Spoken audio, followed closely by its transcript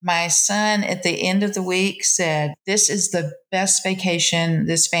My son at the end of the week said, "This is the best vacation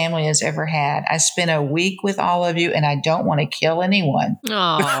this family has ever had. I spent a week with all of you and I don't want to kill anyone."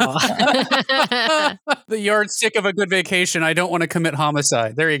 Oh, The yardstick of a good vacation. I don't want to commit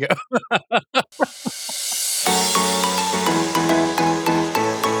homicide. There you go.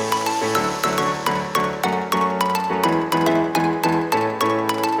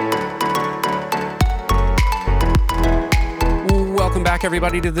 Welcome back,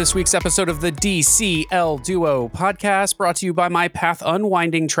 everybody, to this week's episode of the DCL Duo podcast, brought to you by My Path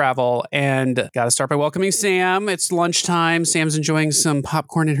Unwinding Travel. And got to start by welcoming Sam. It's lunchtime. Sam's enjoying some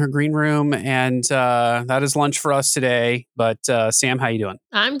popcorn in her green room, and that is lunch for us today. But Sam, how you doing?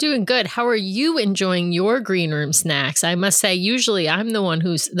 I'm doing good. How are you enjoying your green room snacks? I must say, usually I'm the one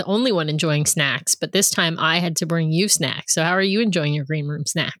who's the only one enjoying snacks, but this time I had to bring you snacks. So how are you enjoying your green room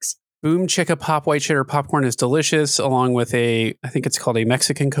snacks? Boom Chicka Pop White Cheddar Popcorn is delicious, along with I think it's called a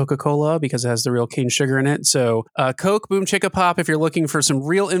Mexican Coca-Cola because it has the real cane sugar in it. So Coke, Boom Chicka Pop, if you're looking for some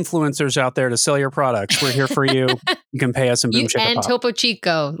real influencers out there to sell your products, we're here for you. You can pay us in Boom Chicka Pop. And Topo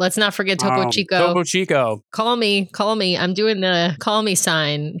Chico. Let's not forget Topo Chico. Topo Chico. Call me. I'm doing the call me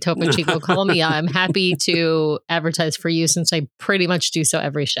sign, Topo Chico. Call me. I'm happy to advertise for you since I pretty much do so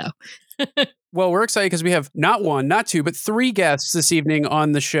every show. Well, we're excited because we have not one, not two, but three guests this evening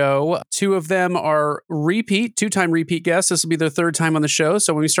on the show. Two of them are two-time repeat guests. This will be their third time on the show.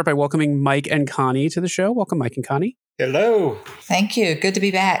 So when we start by welcoming Mike and Connie to the show. Welcome, Mike and Connie. Hello. Thank you. Good to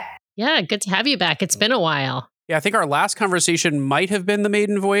be back. Yeah, good to have you back. It's been a while. Yeah, I think our last conversation might have been the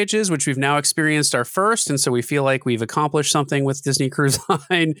maiden voyages, which we've now experienced our first. And so we feel like we've accomplished something with Disney Cruise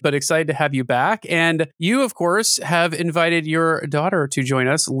Line, but excited to have you back. And you, of course, have invited your daughter to join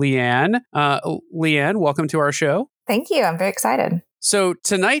us, Leanne. Leanne, welcome to our show. Thank you. I'm very excited. So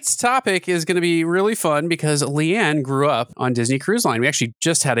tonight's topic is going to be really fun because Leanne grew up on Disney Cruise Line. We actually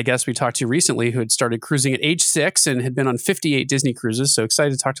just had a guest we talked to recently who had started cruising at age 6 and had been on 58 Disney cruises. So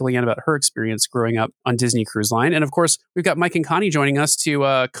excited to talk to Leanne about her experience growing up on Disney Cruise Line. And of course, we've got Mike and Connie joining us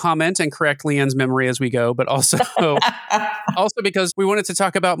to comment and correct Leanne's memory as we go, but also because we wanted to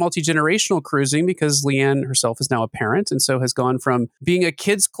talk about multi-generational cruising because Leanne herself is now a parent and so has gone from being a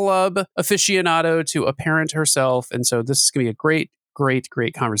kids club aficionado to a parent herself. And so this is going to be a great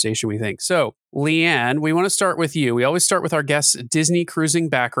conversation, we think. So, Leanne, we want to start with you. We always start with our guests' Disney cruising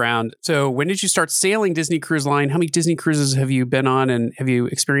background. So when did you start sailing Disney Cruise Line? How many Disney cruises have you been on, and have you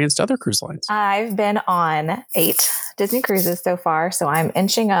experienced other cruise lines? I've been on 8 Disney cruises so far, so I'm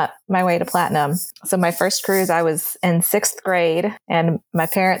inching up my way to platinum. So my first cruise, I was in 6th grade, and my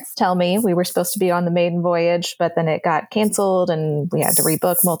parents tell me we were supposed to be on the maiden voyage, but then it got canceled and we had to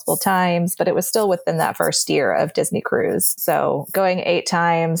rebook multiple times, but it was still within that first year of Disney Cruise. So going 8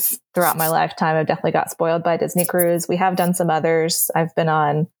 times throughout my lifetime, I've definitely got spoiled by Disney Cruise. We have done some others. I've been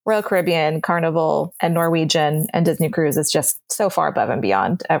on Royal Caribbean, Carnival, and Norwegian, and Disney Cruise is just so far above and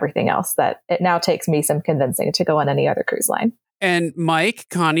beyond everything else that it now takes me some convincing to go on any other cruise line. And Mike,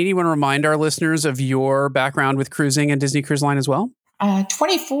 Connie, do you want to remind our listeners of your background with cruising and Disney Cruise Line as well?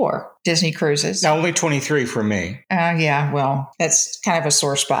 24 Disney cruises. No, only 23 for me. Yeah, well, that's kind of a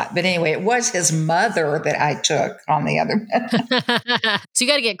sore spot. But anyway, it was his mother that I took on the other. So you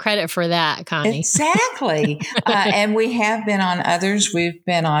got to get credit for that, Connie. Exactly. And we have been on others. We've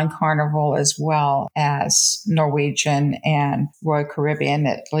been on Carnival as well as Norwegian and Royal Caribbean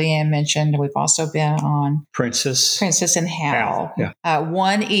that Leanne mentioned. We've also been on Princess and Hal. Yeah.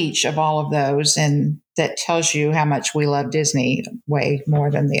 One each of all of those. And that tells you how much we love Disney way more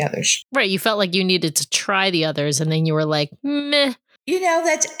than the others. Right. You felt like you needed to try the others and then you were like, meh. You know,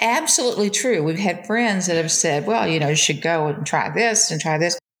 that's absolutely true. We've had friends that have said, well, you should go and try this and try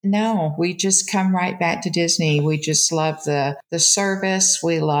this. No, we just come right back to Disney. We just love the service.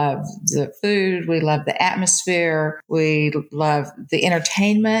 We love the food. We love the atmosphere. We love the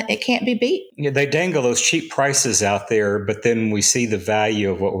entertainment. It can't be beat. Yeah, they dangle those cheap prices out there, but then we see the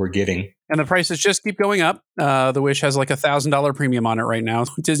value of what we're getting. And the prices just keep going up. The Wish has like $1,000 premium on it right now.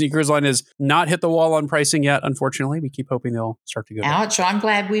 Disney Cruise Line has not hit the wall on pricing yet, unfortunately. We keep hoping they'll start to go back. Ouch. I'm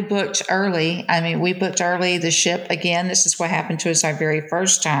glad we booked early. I mean, we booked early. The ship, again, this is what happened to us our very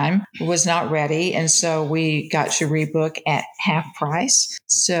first time, was not ready. And so we got to rebook at half price.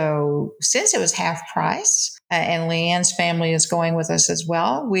 So since it was half price, and Leanne's family is going with us as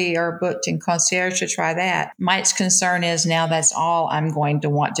well, we are booked in concierge to try that. Mike's concern is now that's all I'm going to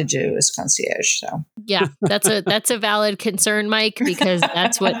want to do is concierge. So yeah, that's a valid concern, Mike, because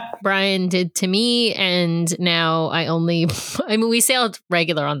that's what Brian did to me. And now we sailed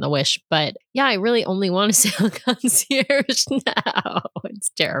regular on the Wish, but yeah, I really only want to sail concierge now. It's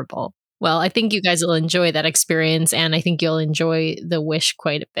terrible. Well, I think you guys will enjoy that experience, and I think you'll enjoy the Wish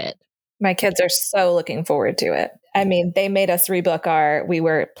quite a bit. My kids are so looking forward to it. I mean, they made us rebook we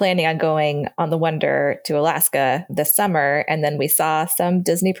were planning on going on the Wonder to Alaska this summer. And then we saw some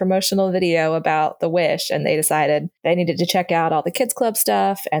Disney promotional video about the Wish, and they decided they needed to check out all the Kids Club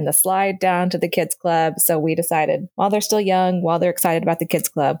stuff and the slide down to the Kids Club. So we decided while they're still young, while they're excited about the Kids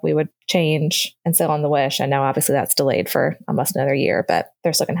Club, we would change and sit on the Wish. And now obviously that's delayed for almost another year, but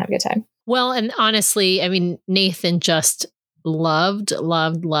they're still going to have a good time. Well, and honestly, I mean, Nathan just loved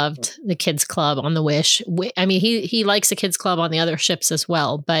the Kids Club on the Wish. I mean, he likes the Kids Club on the other ships as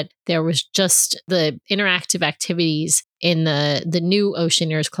well, but there was just the interactive activities in the new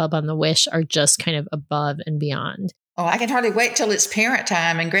Oceaneers Club on the Wish are just kind of above and beyond. Oh, I can hardly wait till it's parent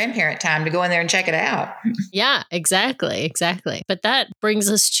time and grandparent time to go in there and check it out. Yeah, exactly. But that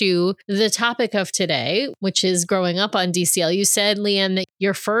brings us to the topic of today, which is growing up on DCL. You said, Leanne, that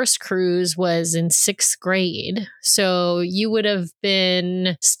your first cruise was in 6th grade. So you would have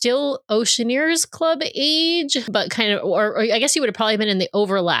been still Oceaneers Club age, but kind of, or I guess you would have probably been in the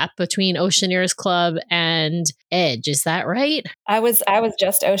overlap between Oceaneers Club and Edge. Is that right? I was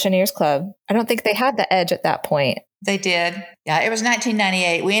just Oceaneers Club. I don't think they had the Edge at that point. They did. Yeah, it was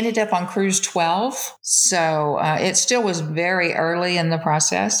 1998. We ended up on cruise 12. So it still was very early in the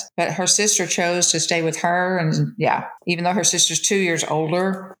process. But her sister chose to stay with her. And yeah, even though her sister's 2 years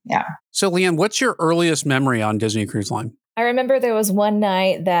older. Yeah. So, Leanne, what's your earliest memory on Disney Cruise Line? I remember there was one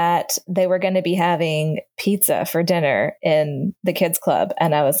night that they were going to be having pizza for dinner in the Kids Club.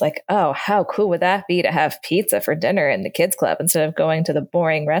 And I was like, oh, how cool would that be to have pizza for dinner in the Kids Club instead of going to the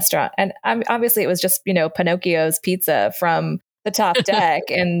boring restaurant? And obviously it was just, Pinocchio's pizza from the top deck.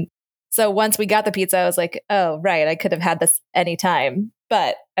 And so once we got the pizza, I was like, oh, right, I could have had this anytime.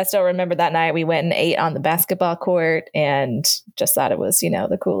 But I still remember that night we went and ate on the basketball court and just thought it was,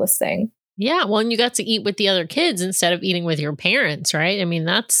 the coolest thing. Yeah, well, and you got to eat with the other kids instead of eating with your parents, right? I mean,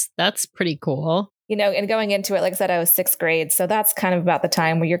 that's pretty cool. And going into it, like I said, I was 6th grade. So that's kind of about the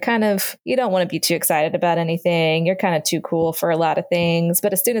time where you don't want to be too excited about anything. You're kind of too cool for a lot of things.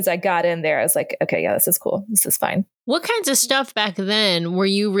 But as soon as I got in there, I was like, okay, yeah, this is cool. This is fine. What kinds of stuff back then were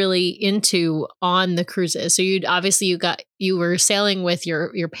you really into on the cruises? So you were sailing with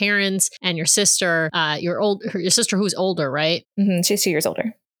your parents and your sister, your sister who's older, right? Mm-hmm. She's 2 years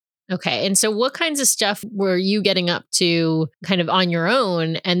older. Okay. And so what kinds of stuff were you getting up to kind of on your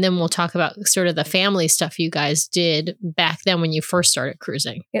own? And then we'll talk about sort of the family stuff you guys did back then when you first started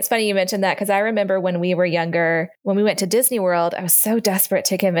cruising. It's funny you mentioned that because I remember when we were younger, when we went to Disney World, I was so desperate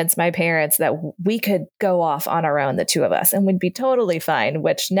to convince my parents that we could go off on our own, the two of us, and we'd be totally fine,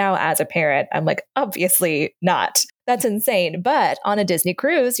 which now as a parent, I'm like, obviously not. That's insane. But on a Disney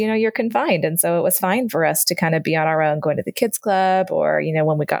cruise, you're confined. And so it was fine for us to kind of be on our own, going to the Kids Club or,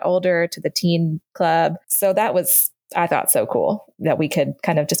 when we got older to the Teen Club. So that was, I thought, so cool that we could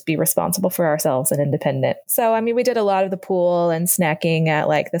kind of just be responsible for ourselves and independent. So, we did a lot of the pool and snacking at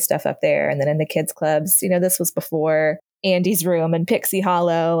like the stuff up there. And then in the Kids Clubs, this was before Andy's Room and Pixie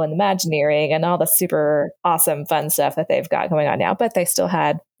Hollow and Imagineering and all the super awesome fun stuff that they've got going on now. But they still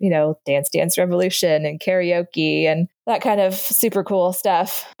had, Dance Dance Revolution and karaoke and that kind of super cool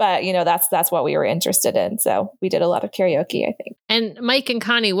stuff. But, that's what we were interested in. So we did a lot of karaoke, I think. And Mike and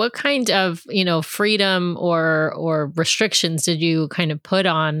Connie, what kind of, freedom or restrictions did you kind of put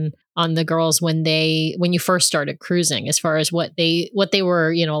on the girls when you first started cruising, as far as what they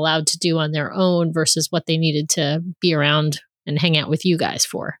were, allowed to do on their own versus what they needed to be around and hang out with you guys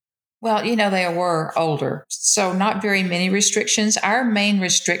for? Well, they were older, so not very many restrictions. Our main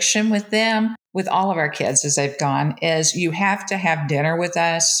restriction with them, with all of our kids as they've gone, is you have to have dinner with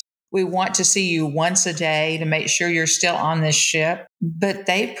us. We want to see you once a day to make sure you're still on this ship. But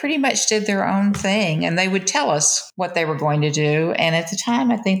they pretty much did their own thing, and they would tell us what they were going to do. And at the time,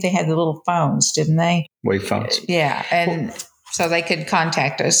 I think they had the little phones, didn't they? Wave phones. Yeah, and so they could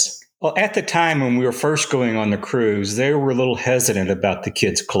contact us. Well, at the time when we were first going on the cruise, they were a little hesitant about the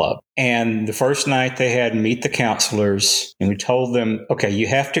Kids Club. And the first night they had Meet the Counselors, and we told them, okay, you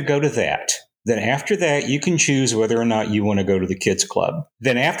have to go to that. Then after that, you can choose whether or not you want to go to the Kids Club.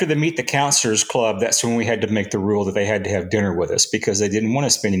 Then after the Meet the Counselors Club, that's when we had to make the rule that they had to have dinner with us because they didn't want to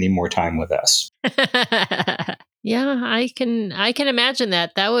spend any more time with us. Yeah, I can imagine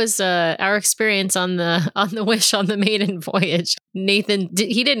that. That was our experience on the Wish on the maiden voyage. Nathan,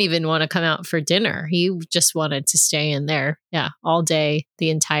 he didn't even want to come out for dinner. He just wanted to stay in there, all day, the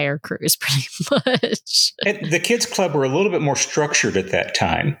entire cruise, pretty much. The Kids Club were a little bit more structured at that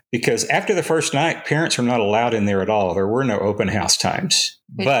time because after the first night, parents were not allowed in there at all. There were no open house times.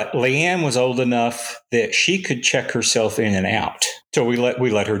 But Leanne was old enough that she could check herself in and out. So we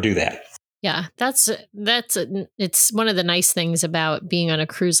let her do that. Yeah, it's one of the nice things about being on a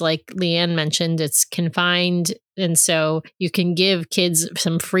cruise. Like Leanne mentioned, it's confined. And so you can give kids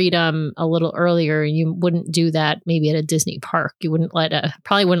some freedom a little earlier. You wouldn't do that maybe at a Disney park. You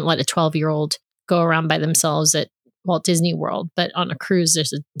probably wouldn't let a 12-year-old go around by themselves at Walt Disney World. But on a cruise,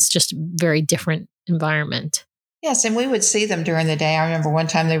 it's just a very different environment. Yes, and we would see them during the day. I remember one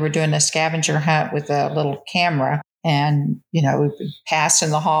time they were doing a scavenger hunt with a little camera. And, we would pass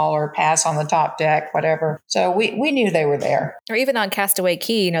in the hall or pass on the top deck, whatever. So we knew they were there. Or even on Castaway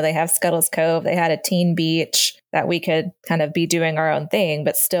Cay, they have Scuttle's Cove. They had a teen beach that we could kind of be doing our own thing,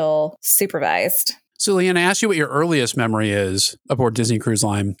 but still supervised. So, Leanne, I asked you what your earliest memory is aboard Disney Cruise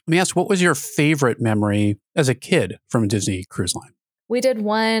Line. Let me ask, what was your favorite memory as a kid from Disney Cruise Line? We did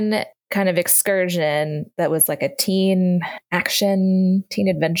one kind of excursion that was like a teen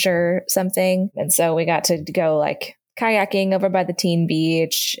adventure something. And so we got to go like kayaking over by the teen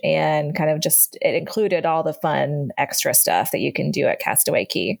beach and kind of it included all the fun extra stuff that you can do at Castaway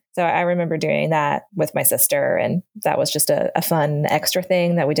Cay. So I remember doing that with my sister, and that was just a fun extra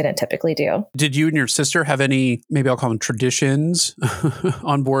thing that we didn't typically do. Did you and your sister have any, maybe I'll call them traditions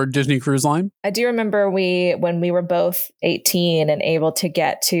on board Disney Cruise Line? I do remember when we were both 18 and able to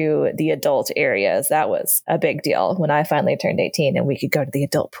get to the adult areas, that was a big deal when I finally turned 18 and we could go to the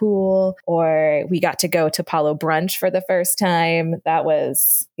adult pool, or we got to go to Apollo Brunch for the first time. That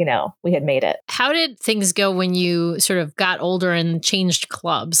was, we had made it. How did things go when you sort of got older and changed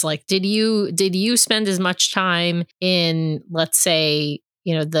clubs? Like, did you spend as much time in, let's say,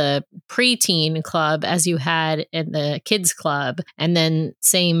 the preteen club as you had in the kids club, and then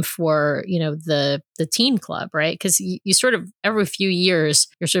same for, the teen club, right? Because you sort of every few years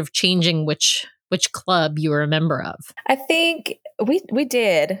you're sort of changing which club you were a member of. I think we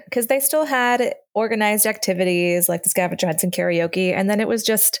did, because they still had organized activities like the scavenger hunts and karaoke. And then it was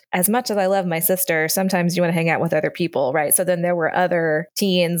just, as much as I love my sister, sometimes you want to hang out with other people, right? So then there were other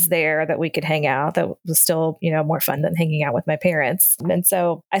teens there that we could hang out that was still, more fun than hanging out with my parents. And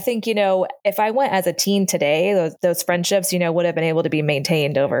so I think, if I went as a teen today, those friendships, would have been able to be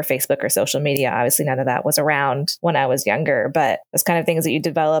maintained over Facebook or social media. Obviously, none of that was around when I was younger, but those kind of things that you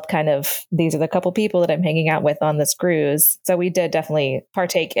develop these are the couple people that I'm hanging out with on this cruise. So we did definitely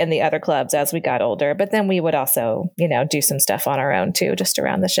partake in the other clubs as we got older, but then we would also, do some stuff on our own too, just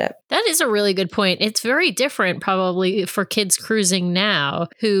around the ship. That is a really good point. It's very different probably for kids cruising now,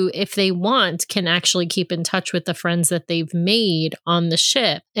 who, if they want, can actually keep in touch with the friends that they've made on the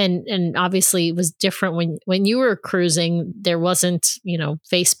ship. And obviously it was different when you were cruising. There wasn't,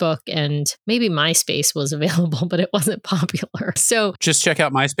 Facebook, and maybe MySpace was available, but it wasn't popular. So just check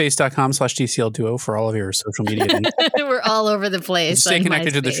out myspace.com/DCL Duo for all of your social media needs. We're all over the place. Stay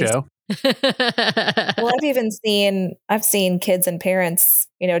connected to the show. Well, I've seen kids and parents,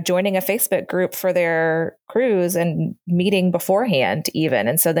 joining a Facebook group for their cruise and meeting beforehand even.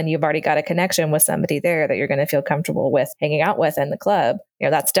 And so then you've already got a connection with somebody there that you're going to feel comfortable with hanging out with in the club.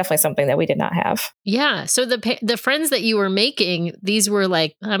 That's definitely something that we did not have. Yeah. So the friends that you were making, these were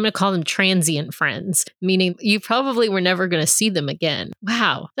like, I'm going to call them transient friends, meaning you probably were never going to see them again.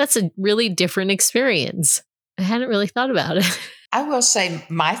 Wow. That's a really different experience. I hadn't really thought about it. I will say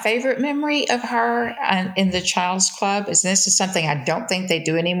my favorite memory of her in the Child's Club is, this is something I don't think they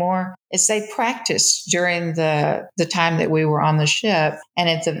do anymore, is they practiced during the time that we were on the ship. And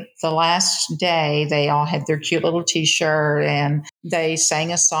at the last day, they all had their cute little T-shirt and they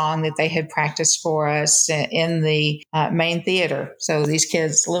sang a song that they had practiced for us in the main theater. So these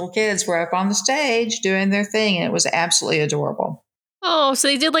little kids were up on the stage doing their thing, and it was absolutely adorable. Oh, so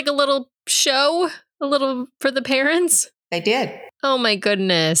they did like a little show, a little for the parents? They did. Oh my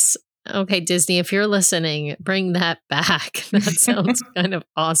goodness. Okay, Disney, if you're listening, bring that back. That sounds kind of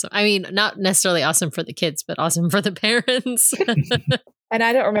awesome. I mean, not necessarily awesome for the kids, but awesome for the parents. And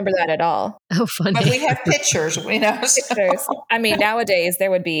I don't remember that at all. Oh, funny. But we have pictures, So. Pictures. I mean, nowadays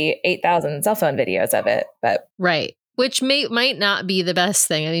there would be 8,000 cell phone videos of it, but right. Which might not be the best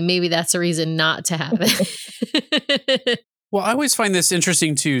thing. I mean, maybe that's a reason not to have it. Well, I always find this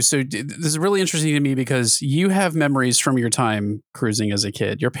interesting too. So this is really interesting to me because you have memories from your time cruising as a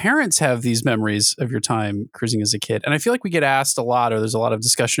kid. Your parents have these memories of your time cruising as a kid. And I feel like we get asked a lot, or there's a lot of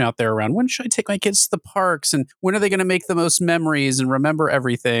discussion out there around, when should I take my kids to the parks? And when are they going to make the most memories and remember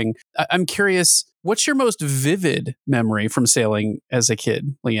everything? I'm curious, what's your most vivid memory from sailing as a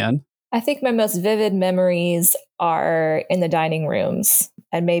kid, Leanne? I think my most vivid memories are in the dining rooms.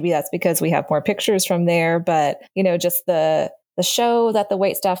 And maybe that's because we have more pictures from there, but, just the show that the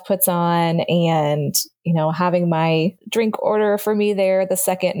waitstaff puts on, and, having my drink order for me there the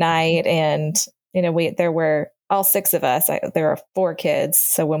second night. And, there were all six of us, there are four kids.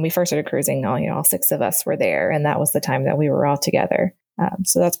 So when we first started cruising, all six of us were there. And that was the time that we were all together.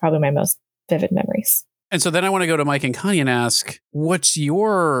 So that's probably my most vivid memories. And so then I want to go to Mike and Connie and ask, what's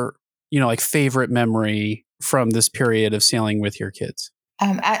your, favorite memory from this period of sailing with your kids?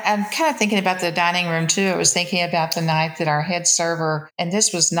 I'm kind of thinking about the dining room too. I was thinking about the night that our head server, and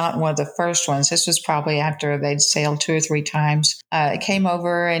this was not one of the first ones. This was probably after they'd sailed 2 or 3 times. Came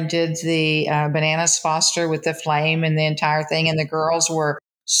over and did the bananas Foster with the flame and the entire thing. And the girls were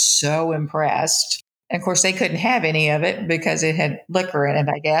so impressed. And of course, they couldn't have any of it because it had liquor in it,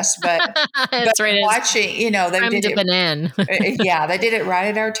 I guess. But, That's right. Watching, they did it. Banana. Yeah, they did it right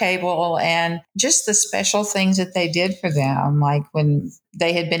at our table. And just the special things that they did for them, like when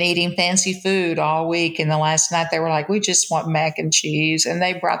they had been eating fancy food all week, and the last night they were like, we just want mac and cheese. And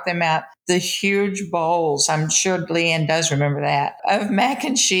they brought them out the huge bowls. I'm sure Leanne does remember that, of mac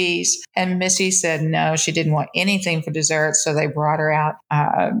and cheese. And Missy said no, she didn't want anything for dessert. So they brought her out,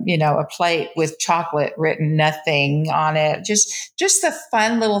 a plate with chocolate written nothing on it. Just the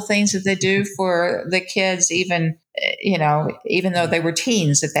fun little things that they do for the kids, even though they were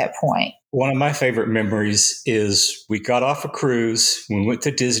teens at that point. One of my favorite memories is we got off a cruise, we went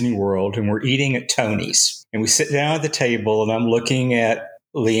to Disney World, and we're eating at Tony's. And we sit down at the table, and I'm looking at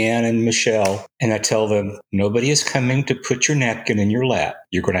Leanne and Michelle, and I tell them, nobody is coming to put your napkin in your lap.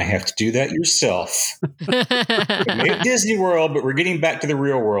 You're going to have to do that yourself. We made it Disney World, but we're getting back to the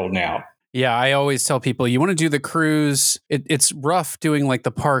real world now. Yeah, I always tell people you want to do the cruise. It's rough doing like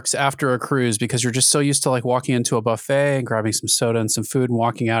the parks after a cruise because you're just so used to like walking into a buffet and grabbing some soda and some food and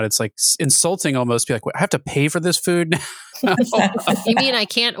walking out. It's like insulting almost. Be like, I have to pay for this food now. You mean I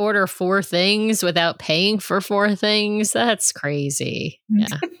can't order 4 things without paying for 4 things? That's crazy. Yeah.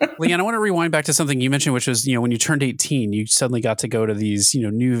 Leanne, I want to rewind back to something you mentioned, which was, when you turned 18, you suddenly got to go to these,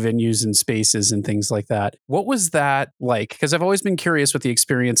 new venues and spaces and things like that. What was that like? Because I've always been curious what the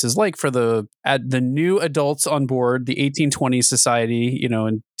experience is like for the new adults on board, the 1820 Society,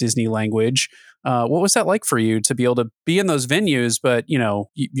 in Disney language. What was that like for you to be able to be in those venues, but,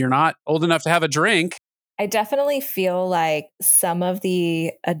 you're not old enough to have a drink? I definitely feel like some of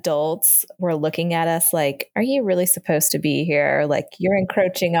the adults were looking at us like, are you really supposed to be here? Like, you're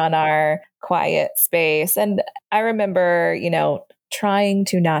encroaching on our quiet space. And I remember, trying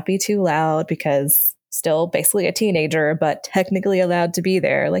to not be too loud because still basically a teenager, but technically allowed to be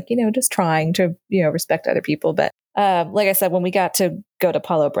there. Like, just trying to, respect other people. But like I said, when we got to go to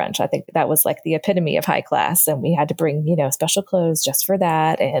Apollo Brunch, I think that was like the epitome of high class. And we had to bring, special clothes just for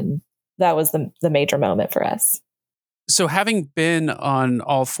that. And that was the major moment for us. So having been on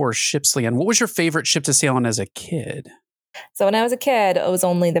all 4 ships, Leanne, what was your favorite ship to sail on as a kid? So when I was a kid, it was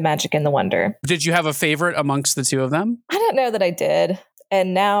only the Magic and the Wonder. Did you have a favorite amongst the 2 of them? I don't know that I did.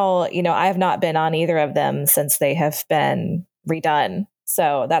 And now, I have not been on either of them since they have been redone.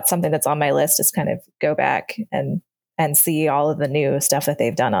 So that's something that's on my list, is kind of go back and see all of the new stuff that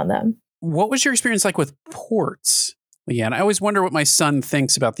they've done on them. What was your experience like with ports? Yeah, and I always wonder what my son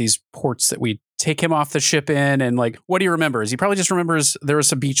thinks about these ports that we take him off the ship in, and like, what he remembers. He probably just remembers there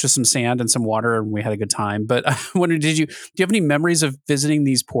was a beach with some sand and some water, and we had a good time. But I wonder, do you have any memories of visiting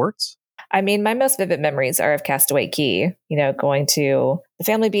these ports? I mean, my most vivid memories are of Castaway Cay, going to the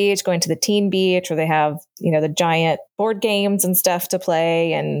family beach, going to the teen beach where they have, the giant board games and stuff to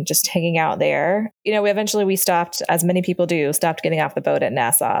play and just hanging out there. We stopped, as many people do, stopped getting off the boat at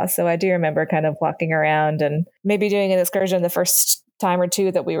Nassau. So I do remember kind of walking around and maybe doing an excursion the first time or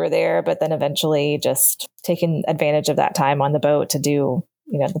 2 that we were there, but then eventually just taking advantage of that time on the boat to do,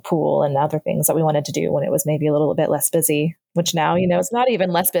 the pool and other things that we wanted to do when it was maybe a little bit less busy, which now, it's not even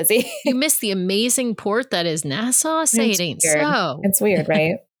less busy. You miss the amazing port that is Nassau? Say it ain't so. It's weird,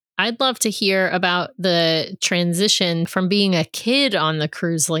 right? I'd love to hear about the transition from being a kid on the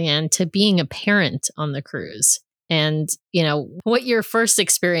cruise, Leanne, to being a parent on the cruise. And, what your first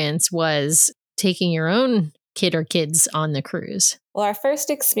experience was taking your own kid or kids on the cruise. Well, our first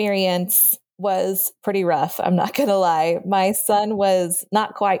experience was pretty rough. I'm not going to lie. My son was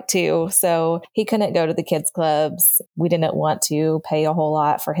not quite 2, so he couldn't go to the kids' clubs. We didn't want to pay a whole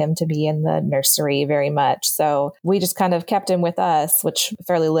lot for him to be in the nursery very much. So we just kind of kept him with us, which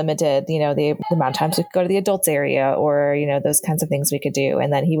fairly limited, the amount of times we could go to the adults area or, those kinds of things we could do.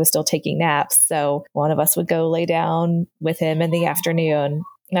 And then he was still taking naps. So one of us would go lay down with him in the afternoon.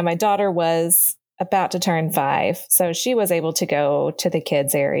 Now, my daughter was about to turn 5. So she was able to go to the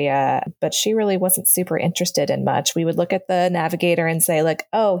kids area, but she really wasn't super interested in much. We would look at the navigator and say like,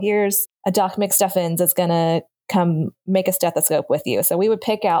 oh, here's a Doc McStuffins that's going to come make a stethoscope with you. So we would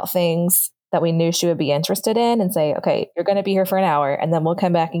pick out things that we knew she would be interested in and say, okay, you're going to be here for an hour and then we'll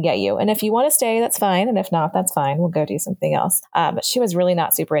come back and get you. And if you want to stay, that's fine. And if not, that's fine. We'll go do something else. But she was really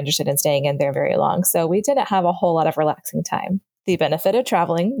not super interested in staying in there very long. So we didn't have a whole lot of relaxing time. The benefit of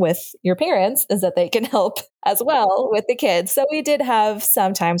traveling with your parents is that they can help as well with the kids. So we did have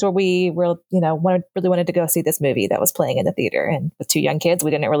some times where we were, really wanted to go see this movie that was playing in the theater. And with 2 young kids,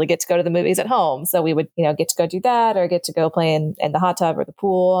 we didn't really get to go to the movies at home. So we would, get to go do that or get to go play in the hot tub or the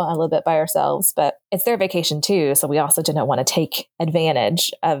pool a little bit by ourselves. But it's their vacation too. So we also didn't want to take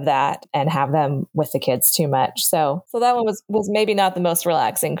advantage of that and have them with the kids too much. So that one was maybe not the most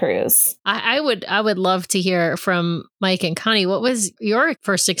relaxing cruise. I would love to hear from Mike and Connie. What was your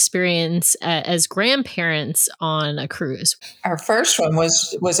first experience as grandparents on a cruise? Our first one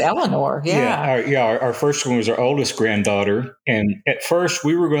was Eleanor. Our first one was our oldest granddaughter. And at first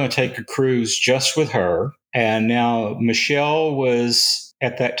we were going to take a cruise just with her. And now Michelle was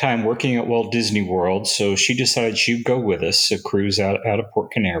at that time working at Walt Disney World. So she decided she'd go with us, a cruise out of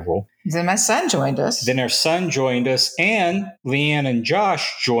Port Canaveral. Then my son joined us. Then our son joined us, and Leanne and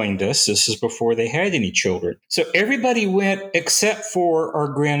Josh joined us. This is before they had any children. So everybody went except for our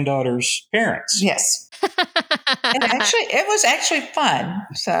granddaughter's parents. Yes. It was actually fun.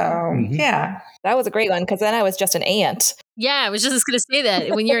 So, yeah. That was a great one because then I was just an aunt. Yeah, I was just going to say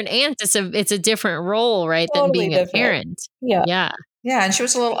that. When you're an aunt, it's a different role, right, than Totally being different. a parent. Yeah. Yeah. Yeah, and she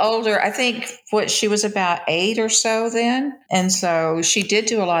was a little older. I think she was about 8 or so then. And so she did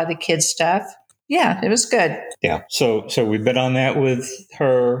do a lot of the kids stuff. Yeah, it was good. Yeah. So we've been on that with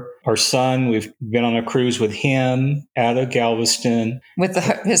her. Our son, we've been on a cruise with him out of Galveston. With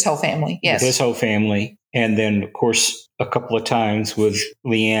his whole family. Yes. With his whole family. And then, of course, a couple of times with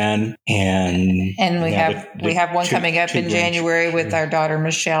Leanne and we have one coming up in January with our daughter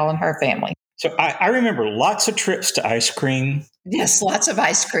Michelle and her family. So I remember lots of trips to ice cream. Yes, lots of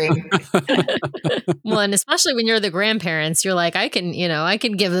ice cream. Well, and especially when you're the grandparents, you're like, I can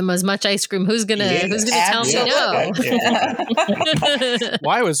give them as much ice cream. Who's gonna tell me no? Yeah.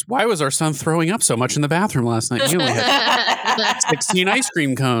 Why was our son throwing up so much in the bathroom last night? You only had 16 ice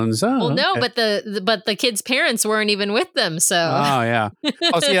cream cones. Oh, well, no, okay. but the kids' parents weren't even with them. So oh yeah.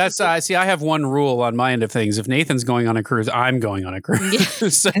 Oh, see, I have one rule on my end of things. If Nathan's going on a cruise, I'm going on a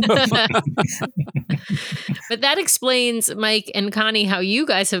cruise. So. But that explains, Mike and Connie, how you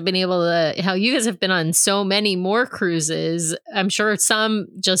guys have been on so many more cruises. I'm sure some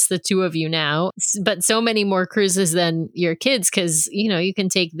just the two of you now, but so many more cruises than your kids because, you can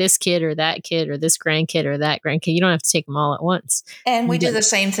take this kid or that kid or this grandkid or that grandkid. You don't have to take them all at once. And we do the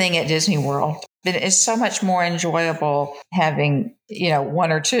same thing at Disney World. But it's so much more enjoyable having,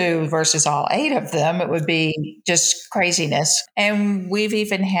 1 or 2 versus all 8 of them. It would be just craziness. And we've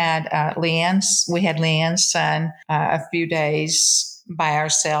even had Leanne's son a few days by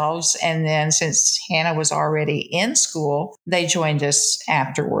ourselves. And then since Hannah was already in school, they joined us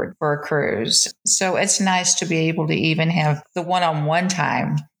afterward for a cruise. So it's nice to be able to even have the one-on-one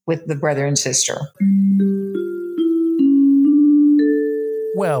time with the brother and sister.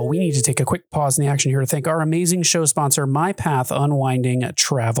 Well, we need to take a quick pause in the action here to thank our amazing show sponsor, My Path Unwinding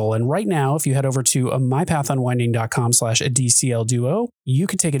Travel. And right now, if you head over to mypathunwinding.com/DCLduo, you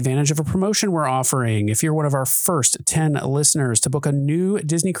can take advantage of a promotion we're offering. If you're one of our first 10 listeners to book a new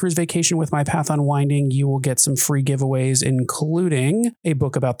Disney cruise vacation with My Path Unwinding, you will get some free giveaways, including a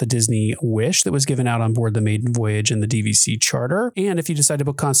book about the Disney Wish that was given out on board the Maiden Voyage and the DVC Charter. And if you decide to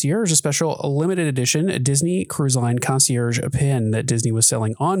book Concierge, a special limited edition Disney Cruise Line Concierge pin that Disney was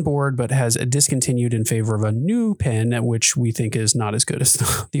selling on board, but has discontinued in favor of a new pen, which we think is not as good as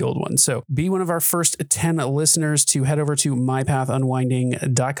the old one. So be one of our first 10 listeners to head over to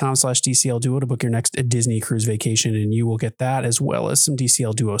mypathunwinding.com/DCL Duo to book your next Disney cruise vacation. And you will get that as well as some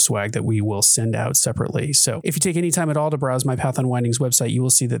DCL Duo swag that we will send out separately. So if you take any time at all to browse My Path Unwinding's website, you will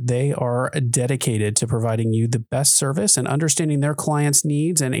see that they are dedicated to providing you the best service and understanding their clients'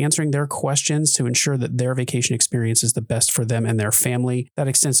 needs and answering their questions to ensure that their vacation experience is the best for them and their family. That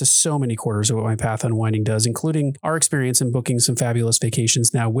extends to so many quarters of what My Path Unwinding does, including our experience in booking some fabulous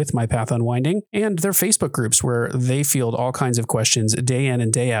vacations now with My Path Unwinding and their Facebook groups where they field all kinds of questions day in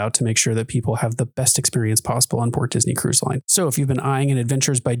and day out to make sure that people have the best experience possible on board Disney Cruise Line. So if you've been eyeing an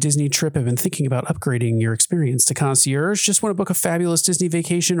Adventures by Disney trip, have been thinking about upgrading your experience to Concierge, just want to book a fabulous Disney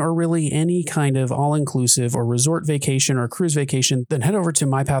vacation or really any kind of all-inclusive or resort vacation or cruise vacation, then head over to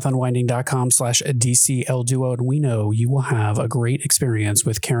mypathunwinding.com/DCLduo and we know you will have a great experience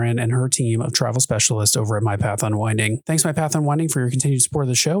with Karen and her team of travel specialists over at My Path Unwinding. Thanks, My Path Unwinding, for your continued support of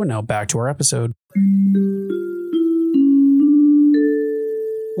the show. And now back to our episode.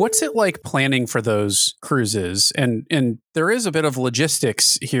 What's it like planning for those cruises? And There is a bit of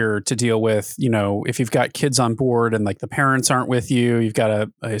logistics here to deal with. If you've got kids on board and like the parents aren't with you, you've got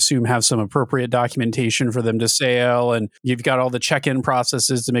to, I assume, have some appropriate documentation for them to sail. And you've got all the check-in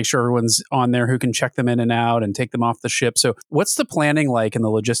processes to make sure everyone's on there who can check them in and out and take them off the ship. So what's the planning like and the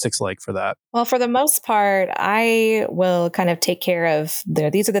logistics like for that? Well, for the most part, I will kind of take care of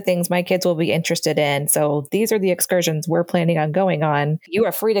these are the things my kids will be interested in. So these are the excursions we're planning on going on. You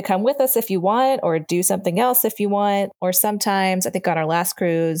are free to come with us if you want, or do something else if you want. Or sometimes, I think on our last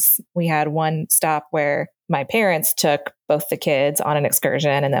cruise, we had one stop where my parents took both the kids on an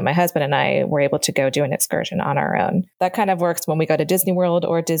excursion, and then my husband and I were able to go do an excursion on our own. That kind of works when we go to Disney World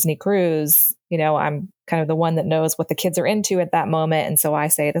or Disney Cruise. I'm kind of the one that knows what the kids are into at that moment. And so I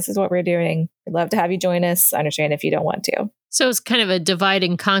say, this is what we're doing. We'd love to have you join us. I understand if you don't want to. So it's kind of a divide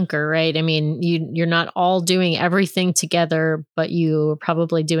and conquer, right? I mean, you're not all doing everything together, but you're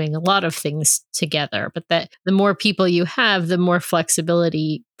probably doing a lot of things together. But that the more people you have, the more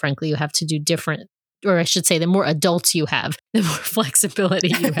flexibility, frankly, you have to do different, or I should say, the more adults you have, the more flexibility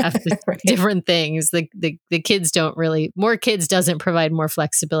you have to Right. different things. The kids don't really, more kids doesn't provide more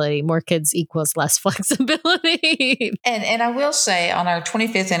flexibility. More kids equals less flexibility. And I will say on our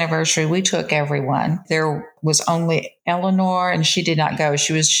 25th anniversary, we took everyone. There was only Eleanor, and she did not go.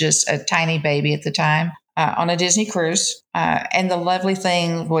 She was just a tiny baby at the time. On a Disney cruise. And the lovely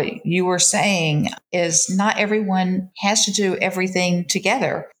thing, what you were saying, is not everyone has to do everything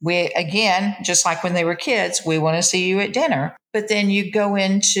together. We, again, just like when they were kids, we want to see you at dinner. But then you go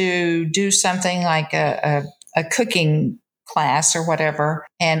in to do something like a cooking class or whatever.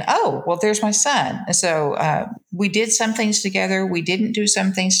 And, oh, well, there's my son. And so we did some things together. We didn't do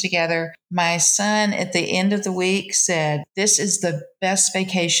some things together. My son at the end of the week said, this is the best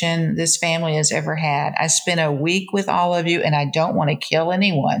vacation this family has ever had. I spent a week with all of you and I don't want to kill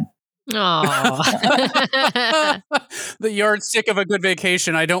anyone. Oh, The yardstick of a good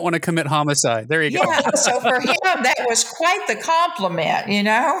vacation. I don't want to commit homicide. There you go. Yeah. So for him, that was quite the compliment,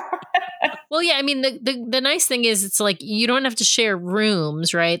 well, yeah. I mean, the nice thing is it's like you don't have to share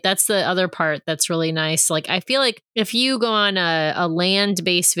rooms, right? That's the other part that's really nice. Like, I feel like if you go on a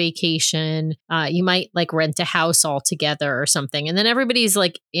land-based vacation, you might like rent a house all together or something. And then everybody's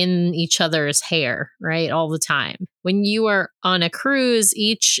like in each other's hair, right? All the time. When you are on a cruise,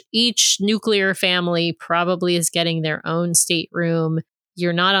 each nuclear family probably is getting their own stateroom.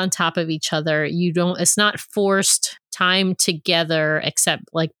 You're not on top of each other. It's not forced time together, except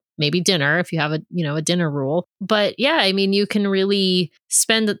like maybe dinner if you have a dinner rule. But yeah, I mean, you can really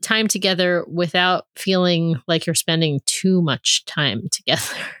spend the time together without feeling like you're spending too much time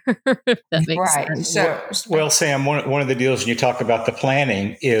together. If that makes sense. So, Well, Sam, one of the deals when you talk about the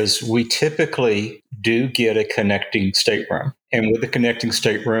planning is we typically do get a connecting stateroom. And with the connecting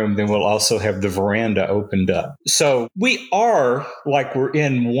stateroom, then we'll also have the veranda opened up. So we are like we're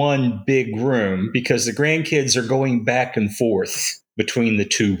in one big room because the grandkids are going back and forth between the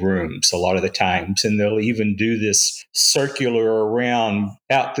two rooms a lot of the times. And they'll even do this circular around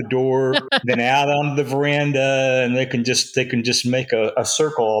out the door, then out onto the veranda, and they can just make a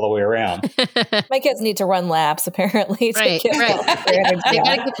circle all the way around. My kids need to run laps, apparently. Right.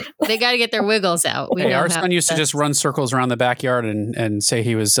 They got to get their wiggles out. We Hey, don't our have son used to just run circles around the backyard and say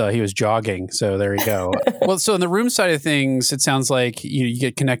he was jogging. So there you go. Well, so on the room side of things, it sounds like you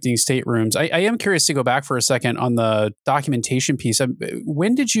get connecting staterooms. I am curious to go back for a second on the documentation piece.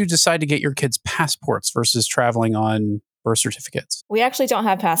 When did you decide to get your kids passports versus traveling on birth certificates? We actually don't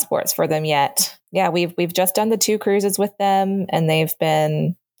have passports for them yet. Yeah, we've just done the 2 cruises with them, and they've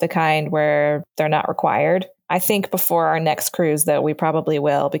been the kind where they're not required. I think before our next cruise, though, we probably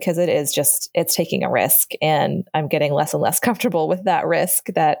will, because it's taking a risk, and I'm getting less and less comfortable with that risk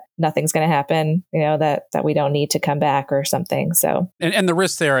that nothing's going to happen, that we don't need to come back or something. So, and the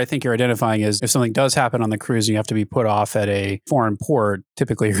risk there, I think you're identifying is if something does happen on the cruise, and you have to be put off at a foreign port.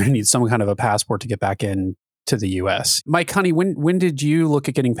 Typically, you're going to need some kind of a passport to get back in to the U.S. Mike, honey, when did you look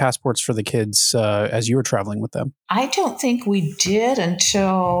at getting passports for the kids as you were traveling with them? I don't think we did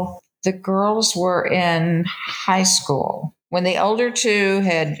until the girls were in high school. When the older 2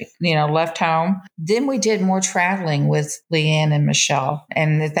 had, left home, then we did more traveling with Leanne and Michelle.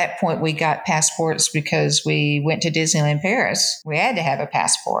 And at that point, we got passports because we went to Disneyland Paris. We had to have a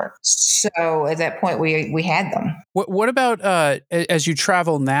passport. So at that point, we had them. What about as you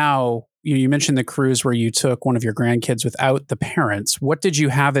travel now? You mentioned the cruise where you took one of your grandkids without the parents. What did you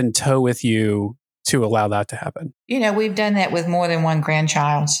have in tow with you to allow that to happen? We've done that with more than one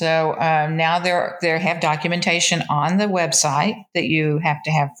grandchild. So now there have documentation on the website that you have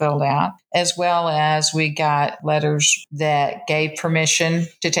to have filled out, as well as we got letters that gave permission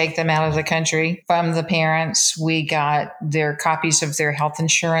to take them out of the country from the parents. We got their copies of their health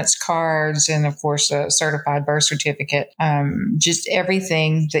insurance cards and, of course, a certified birth certificate. Just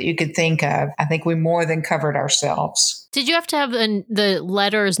everything that you could think of. I think we more than covered ourselves. Did you have to have the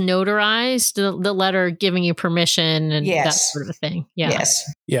letters notarized, the letter giving you permission and that sort of thing? Yeah. Yes.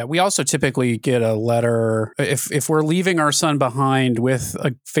 Yeah. We also typically get a letter if we're leaving our son behind with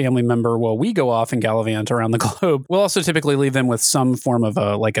a family member while we go off and gallivant around the globe. We'll also typically leave them with some form of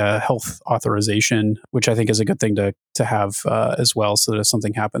a health authorization, which I think is a good thing to have as well, so that if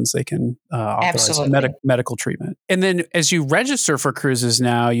something happens, they can authorize medical treatment. And then as you register for cruises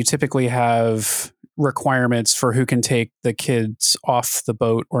now, you typically have requirements for who can take the kids off the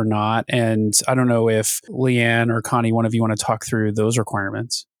boat or not. And I don't know if Leanne or Connie, one of you want to talk through those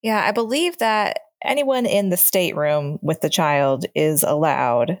requirements. Yeah, I believe that anyone in the stateroom with the child is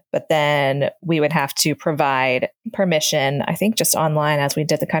allowed, but then we would have to provide permission, I think just online as we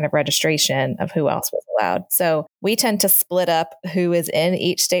did the kind of registration of who else was allowed. So we tend to split up who is in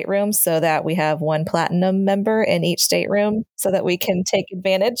each stateroom so that we have one platinum member in each stateroom so that we can take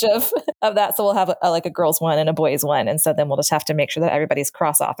advantage of that. So we'll have a girls one and a boys one. And so then we'll just have to make sure that everybody's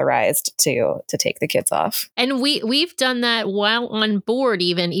cross-authorized to take the kids off. And we've done that while on board,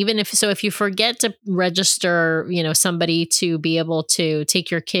 even if you forget to register, somebody to be able to take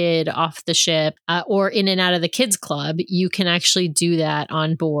your kid off the ship or in and out of the kids club, you can actually do that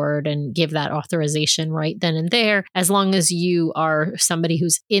on board and give that authorization right then and there, as long as you are somebody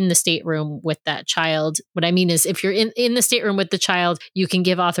who's in the stateroom with that child. What I mean is if you're in the stateroom with the child, you can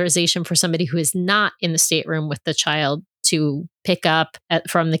give authorization for somebody who is not in the stateroom with the child to pick up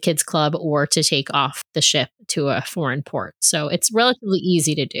from the kids club or to take off the ship to a foreign port. So it's relatively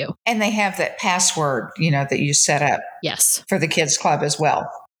easy to do. And they have that password, that you set up. Yes. For the kids club as well.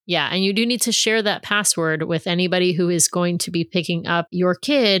 Yeah. And you do need to share that password with anybody who is going to be picking up your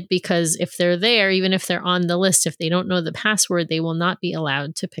kid, because if they're there, even if they're on the list, if they don't know the password, they will not be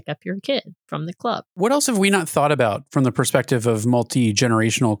allowed to pick up your kid from the club. What else have we not thought about from the perspective of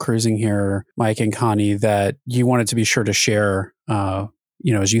multi-generational cruising here, Mike and Connie, that you wanted to be sure to share,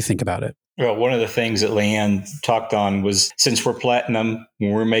 as you think about it? Well, one of the things that Leanne talked on was, since we're platinum,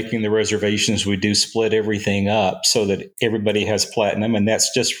 when we're making the reservations, we do split everything up so that everybody has platinum. And that's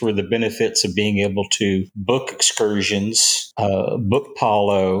just for the benefits of being able to book excursions, book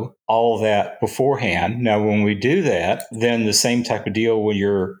Palo, all that beforehand. Now, when we do that, then the same type of deal when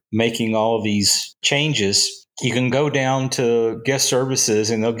you're making all of these changes, you can go down to guest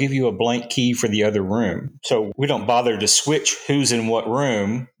services and they'll give you a blank key for the other room. So we don't bother to switch who's in what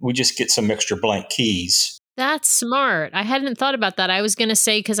room. We just get some extra blank keys. That's smart. I hadn't thought about that. I was going to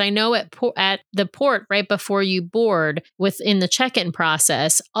say, because I know at the port right before you board within the check-in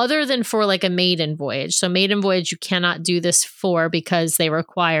process, other than for like a maiden voyage. So maiden voyage, you cannot do this for, because they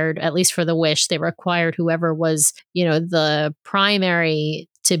required, at least for the Wish, they required whoever was, the primary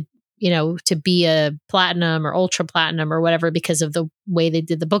to be a platinum or ultra platinum or whatever, because of the way they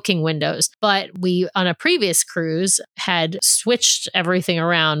did the booking windows. But we, on a previous cruise, had switched everything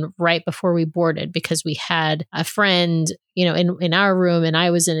around right before we boarded, because we had a friend, in our room, and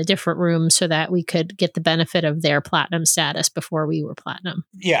I was in a different room, so that we could get the benefit of their platinum status before we were platinum.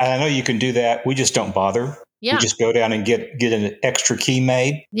 Yeah, I know you can do that. We just don't bother. Yeah. We just go down and get an extra key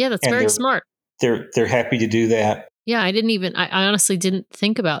made. Yeah, that's very smart. They're happy to do that. Yeah, I honestly didn't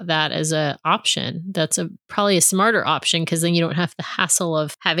think about that as an option. That's probably a smarter option, because then you don't have the hassle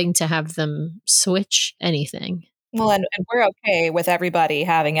of having to have them switch anything. Well, and we're okay with everybody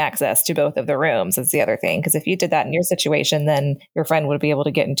having access to both of the rooms is the other thing. Because if you did that in your situation, then your friend would be able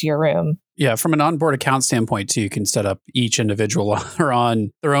to get into your room. Yeah, from an onboard account standpoint too, you can set up each individual or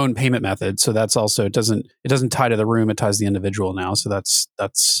on their own payment method. So that's also it doesn't tie to the room, it ties the individual now. So that's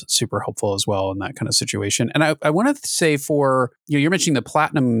super helpful as well in that kind of situation. And I want to say for you're mentioning the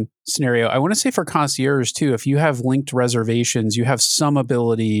platinum scenario. I want to say for concierge too, if you have linked reservations, you have some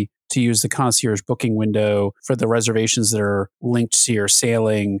ability to use the concierge booking window for the reservations that are linked to your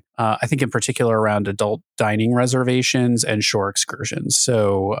sailing. I think in particular around adult dining reservations and shore excursions.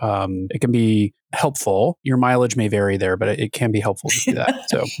 So it can be helpful. Your mileage may vary there, but it can be helpful to do that.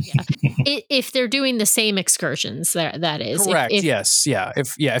 So if they're doing the same excursions, that is correct. Yes. Yeah.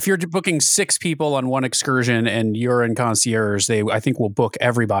 If you're booking 6 people on one excursion and you're in concierge, I think will book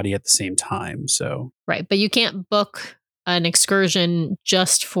everybody at the same time. So right. But you can't book an excursion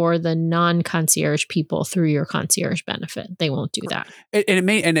just for the non-concierge people through your concierge benefit. They won't do that.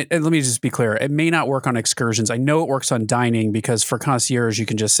 And let me just be clear. It may not work on excursions. I know it works on dining because for concierge, you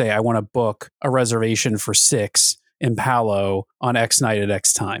can just say, I want to book a reservation for 6 in Palo on X night at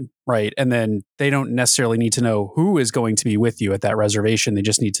X time, right? And then they don't necessarily need to know who is going to be with you at that reservation. They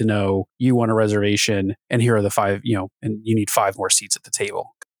just need to know you want a reservation and here are the 5, and you need 5 more seats at the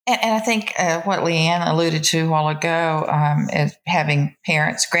table. And I think what Leanne alluded to a while ago is having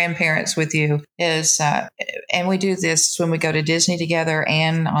grandparents with you is, and we do this when we go to Disney together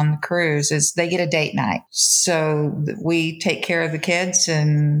and on the cruise, is they get a date night. So we take care of the kids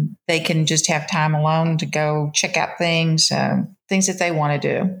and they can just have time alone to go check out things that they want to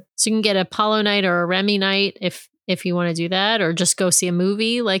do. So you can get a Apollo night or a Remy night if you want to do that, or just go see a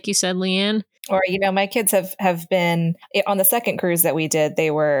movie, like you said, Leanne. Or, my kids have been on the second cruise that we did, they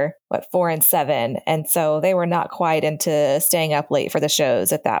were 4 and 7. And so they were not quite into staying up late for the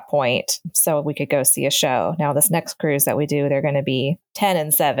shows at that point. So we could go see a show. Now this next cruise that we do, they're going to be 10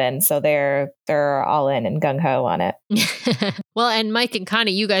 and 7. So they're all in and gung ho on it. Well, and Mike and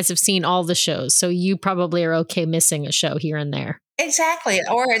Connie, you guys have seen all the shows. So you probably are okay missing a show here and there. Exactly.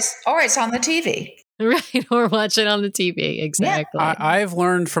 Or it's on the TV. Right. Or watch it on the TV. Exactly. Yeah. I've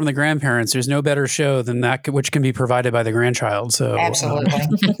learned from the grandparents, there's no better show than that, which can be provided by the grandchild. So absolutely.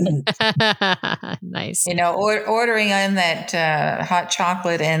 Nice. Ordering in that hot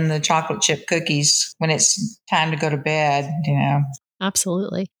chocolate and the chocolate chip cookies when it's time to go to bed,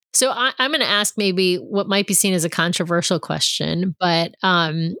 Absolutely. So I'm going to ask maybe what might be seen as a controversial question, but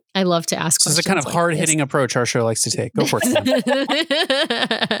I love to ask questions. This is a kind of hard-hitting approach our show likes to take. Go for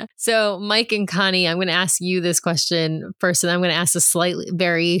it. So Mike and Connie, I'm going to ask you this question first, and I'm going to ask a slight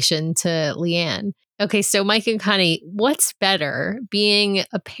variation to Leanne. Okay, so Mike and Connie, what's better, being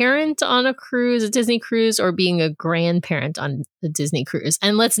a parent on a cruise, a Disney cruise, or being a grandparent on the Disney cruise?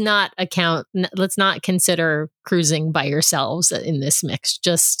 And let's not consider cruising by yourselves in this mix,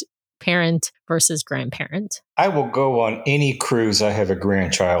 just parent versus grandparent. I will go on any cruise I have a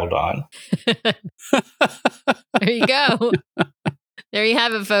grandchild on. There you go. There you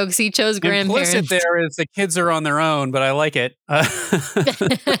have it, folks. He chose grandparents. Implicit there is the kids are on their own, but I like it. The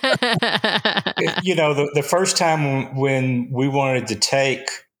first time when we wanted to take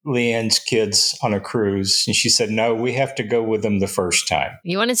Leanne's kids on a cruise, and she said, "No, we have to go with them the first time."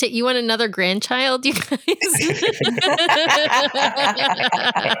 You want another grandchild, you guys?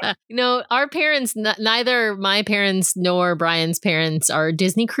 Our parents, neither my parents nor Brian's parents are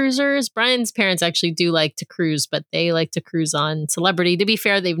Disney cruisers. Brian's parents actually do like to cruise, but they like to cruise on Celebrity. To be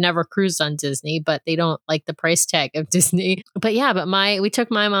fair, they've never cruised on Disney, but they don't like the price tag of Disney. But yeah, we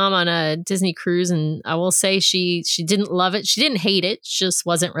took my mom on a Disney cruise, and I will say she didn't love it. She didn't hate it. She just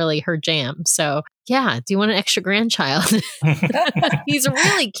wasn't really her jam. So yeah, do you want an extra grandchild? He's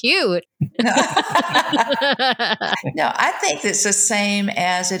really cute. No, I think it's the same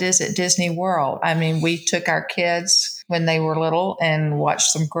as it is at Disney World. I mean, we took our kids when they were little and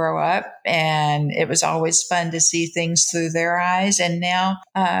watched them grow up, and it was always fun to see things through their eyes. And now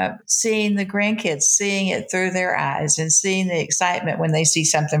seeing the grandkids, seeing it through their eyes and seeing the excitement when they see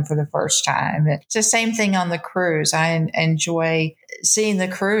something for the first time. It's the same thing on the cruise. I enjoy seeing the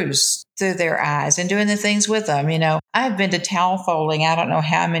cruise through their eyes and doing the things with them. I've been to towel folding, I don't know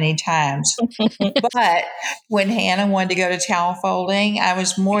how many times, but when Hannah wanted to go to towel folding, I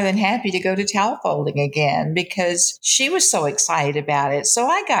was more than happy to go to towel folding again because she was so excited about it. So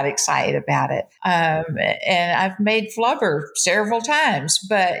I got excited about it. And I've made flubber several times,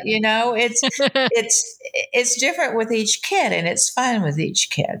 but it's different with each kid and it's fun with each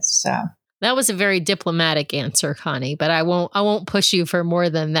kid. So. That was a very diplomatic answer, Connie, but I won't push you for more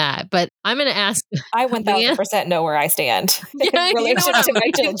than that. But I'm going to ask. I 1000% know where I stand in relation to my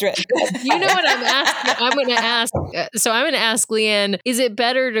children. You know what I'm asking? I'm going to ask. So I'm going to ask Leanne, is it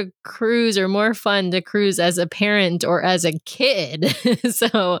better to cruise or more fun to cruise as a parent or as a kid?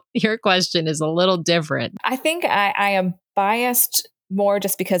 So your question is a little different. I think I am biased more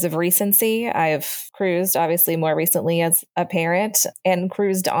just because of recency. I've cruised obviously more recently as a parent and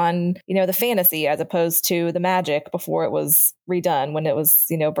cruised on, the Fantasy as opposed to the Magic before it was redone, when it was,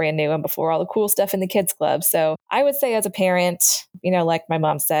 brand new and before all the cool stuff in the kids club. So I would say as a parent, like my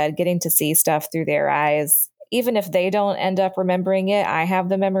mom said, getting to see stuff through their eyes, even if they don't end up remembering it, I have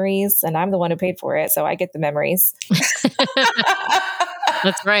the memories and I'm the one who paid for it. So I get the memories.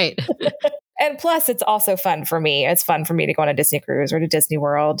 That's right. And plus, it's also fun for me. It's fun for me to go on a Disney cruise or to Disney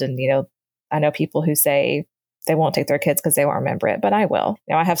World. And, I know people who say they won't take their kids because they won't remember it, but I will.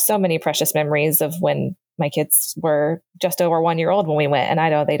 I have so many precious memories of when my kids were just over 1 year old when we went, and I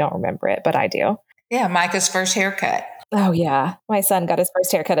know they don't remember it, but I do. Yeah, Micah's first haircut. Oh, yeah. My son got his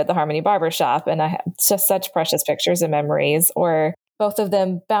first haircut at the Harmony Barber Shop, and I have just such precious pictures and memories. Or both of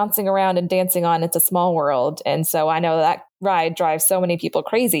them bouncing around and dancing on It's a Small World. And so I know that ride drives so many people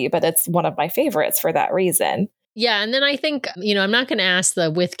crazy, but it's one of my favorites for that reason. Yeah. And then I think, I'm not going to ask the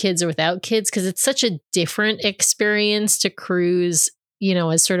with kids or without kids because it's such a different experience to cruise,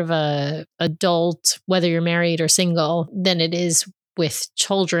 as sort of a adult, whether you're married or single, than it is with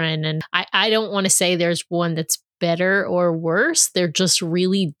children. And I don't want to say there's one that's better or worse. They're just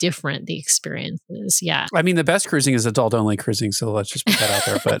really different, the experiences. Yeah. I mean, the best cruising is adult only cruising. So let's just put that out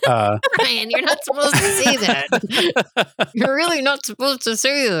there. But Ryan, you're not supposed to say that. You're really not supposed to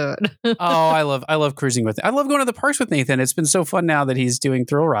say that. I love cruising I love going to the parks with Nathan. It's been so fun now that he's doing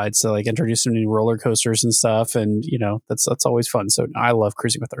thrill rides. So like introduce him to new roller coasters and stuff. And that's always fun. So I love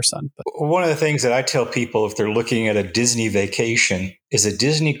cruising with our son. But one of the things that I tell people if they're looking at a Disney vacation is a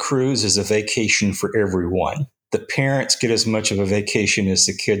Disney cruise is a vacation for everyone. The parents get as much of a vacation as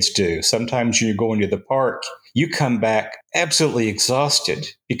the kids do. Sometimes you're going to the park, you come back absolutely exhausted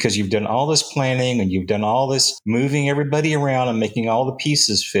because you've done all this planning and you've done all this moving everybody around and making all the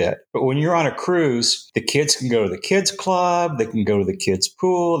pieces fit. But when you're on a cruise, the kids can go to the kids club, they can go to the kids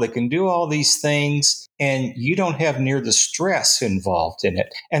pool, they can do all these things, and you don't have near the stress involved in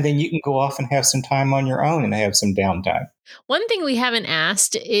it. And then you can go off and have some time on your own and have some downtime. One thing we haven't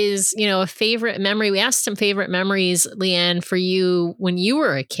asked is, a favorite memory. We asked some favorite memories, Leanne, for you when you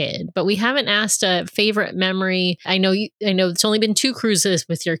were a kid, but we haven't asked a favorite memory. I know it's only been 2 cruises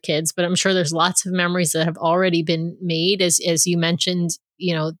with your kids, but I'm sure there's lots of memories that have already been made. As you mentioned,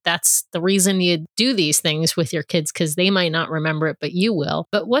 that's the reason you do these things with your kids because they might not remember it, but you will.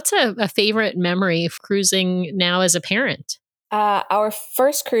 But what's a favorite memory of cruising now as a parent? Our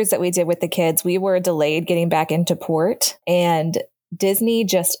first cruise that we did with the kids, we were delayed getting back into port, and Disney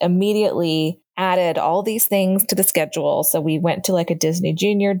just immediately added all these things to the schedule. So we went to like a Disney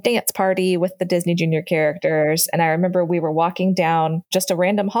Junior dance party with the Disney Junior characters. And I remember we were walking down just a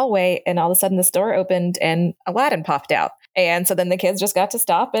random hallway and all of a sudden the store opened and Aladdin popped out. And so then the kids just got to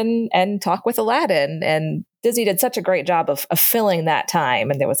stop and talk with Aladdin. And Disney did such a great job of filling that time.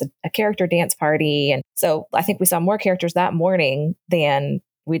 And there was a character dance party. And so I think we saw more characters that morning than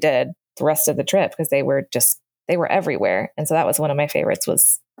we did the rest of the trip because they were everywhere. And so that was one of my favorites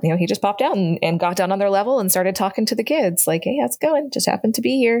was, he just popped out and got down on their level and started talking to the kids like, hey, how's it going? Just happened to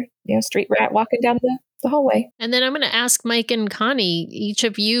be here. Street rat walking down the hallway. And then I'm going to ask Mike and Connie, each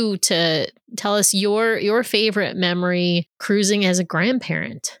of you, to tell us your favorite memory cruising as a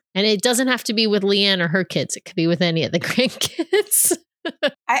grandparent. And it doesn't have to be with Leanne or her kids. It could be with any of the grandkids.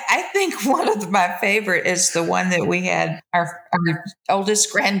 I think one of my favorite is the one that we had our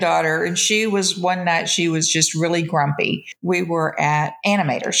oldest granddaughter, and one night she was just really grumpy. We were at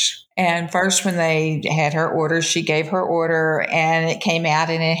Animators. And first, when they had her order, she gave her order and it came out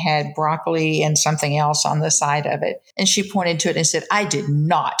and it had broccoli and something else on the side of it. And she pointed to it and said, I did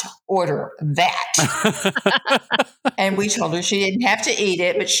not order that. And we told her she didn't have to eat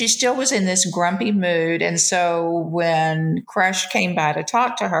it, but she still was in this grumpy mood. And so when Crush came by to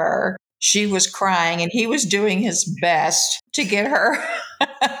talk to her, she was crying and he was doing his best to get her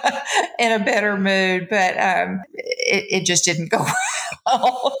in a better mood, but it just didn't go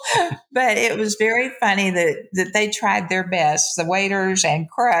well. But it was very funny that they tried their best. The waiters and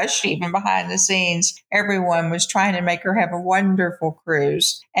Crush, even behind the scenes, everyone was trying to make her have a wonderful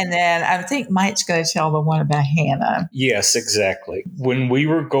cruise. And then I think Mike's going to tell the one about Hannah. Yes, exactly. When we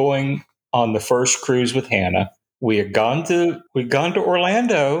were going on the first cruise with Hannah, we'd gone to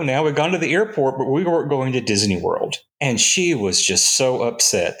Orlando. Now we'd gone to the airport, but we weren't going to Disney World. And she was just so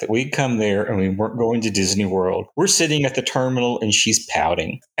upset that we'd come there and we weren't going to Disney World. We're sitting at the terminal and she's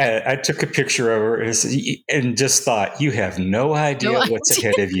pouting. I took a picture of her and just thought, you have no idea what's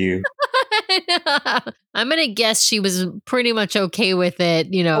ahead of you. I'm going to guess she was pretty much okay with it,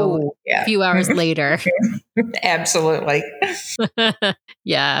 a few hours later. Absolutely.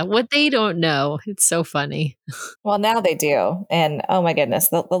 Yeah, what they don't know. It's so funny. Well, now they do. And oh my goodness,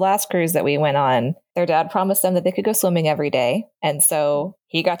 the last cruise that we went on, their dad promised them that they could go swimming every day. And so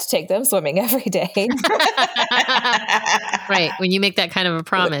he got to take them swimming every day. Right. When you make that kind of a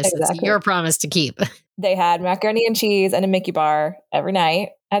promise, exactly. It's your promise to keep. They had macaroni and cheese and a Mickey bar every night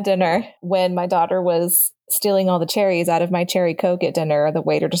at dinner. When my daughter was stealing all the cherries out of my cherry Coke at dinner, the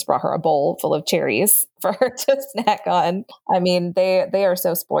waiter just brought her a bowl full of cherries for her to snack on. I mean, they are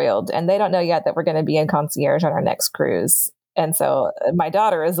so spoiled, and they don't know yet that we're going to be in concierge on our next cruise. And so my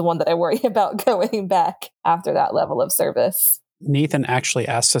daughter is the one that I worry about going back after that level of service. Nathan actually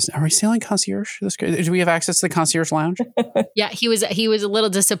asked us, are we sailing concierge? Do we have access to the concierge lounge? Yeah, he was a little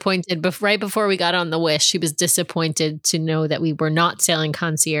disappointed. But right before we got on the Wish, he was disappointed to know that we were not sailing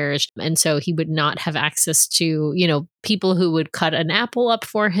concierge. And so he would not have access to, people who would cut an apple up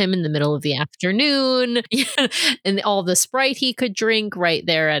for him in the middle of the afternoon and all the Sprite he could drink right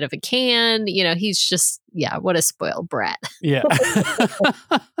there out of a can. He's just, what a spoiled brat. Yeah.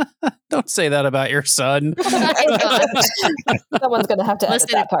 Don't say that about your son. Someone's going to have to edit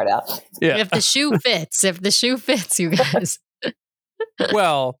that part out. Yeah. If the shoe fits, you guys.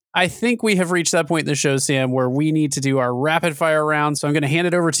 Well, I think we have reached that point in the show, Sam, where we need to do our rapid fire round. So I'm going to hand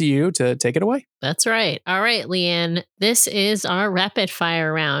it over to you to take it away. That's right. All right, Leanne, this is our rapid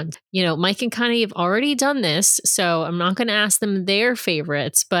fire round. Mike and Connie have already done this, so I'm not going to ask them their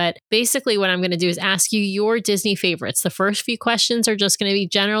favorites. But basically what I'm going to do is ask you your Disney favorites. The first few questions are just going to be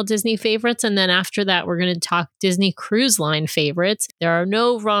general Disney favorites. And then after that, we're going to talk Disney Cruise Line favorites. There are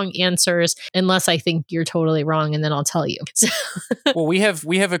no wrong answers unless I think you're totally wrong, and then I'll tell you. Well, we have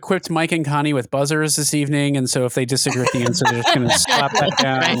equipped Mike and Connie with buzzers this evening, and so if they disagree with the answer, they're just going to slap that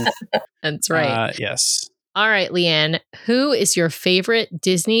down. That's right. Yes. All right, Leanne, who is your favorite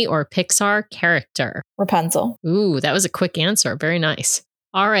Disney or Pixar character? Rapunzel. Ooh, that was a quick answer. Very nice.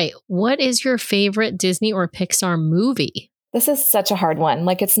 All right, what is your favorite Disney or Pixar movie? This is such a hard one.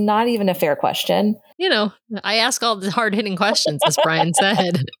 It's not even a fair question. I ask all the hard-hitting questions, as Brian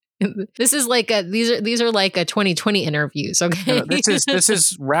said. This is these are like a 2020 interviews, okay? This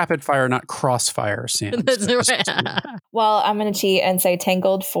is rapid fire, not crossfire, Sam. That's right. Well, I'm going to cheat and say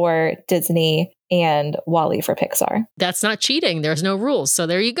Tangled for Disney and WALL-E for Pixar. That's not cheating. There's no rules. So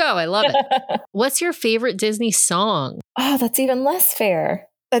there you go. I love it. What's your favorite Disney song? Oh, that's even less fair.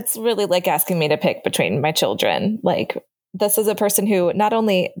 That's really like asking me to pick between my children. This is a person who not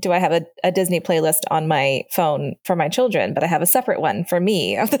only do I have a Disney playlist on my phone for my children, but I have a separate one for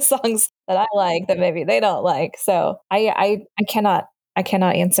me of the songs that I like that maybe they don't like. So I cannot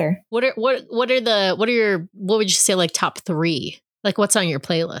answer. What would you say top 3? What's on your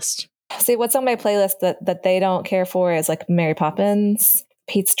playlist? See, what's on my playlist that they don't care for is Mary Poppins,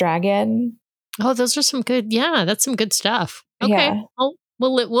 Pete's Dragon. Oh, those are some good. Yeah, that's some good stuff. Okay, yeah. Well,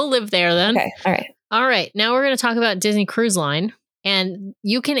 we'll live there then. Okay, all right. All right, now we're going to talk about Disney Cruise Line, and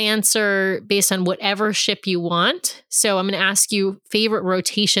you can answer based on whatever ship you want. So I'm going to ask you favorite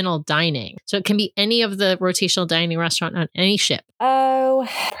rotational dining. So it can be any of the rotational dining restaurant on any ship. Oh,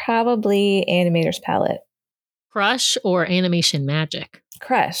 probably Animator's Palette. Crush or Animation Magic?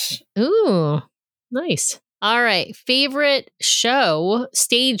 Crush. Ooh, nice. All right, favorite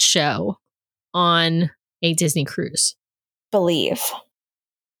stage show on a Disney cruise? Believe.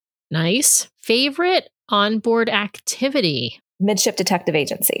 Nice. Favorite onboard activity? Midship Detective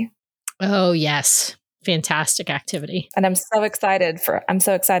Agency. Oh, yes. Fantastic activity. And I'm so excited for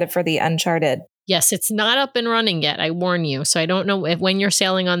the Uncharted. Yes, it's not up and running yet. I warn you. So I don't know when you're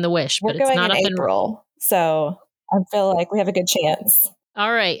sailing on the Wish, but it's not up in April. So I feel like we have a good chance.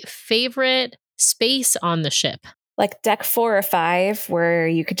 All right. Favorite space on the ship? Deck 4 or 5, where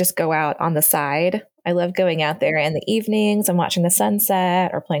you could just go out on the side. I love going out there in the evenings and watching the sunset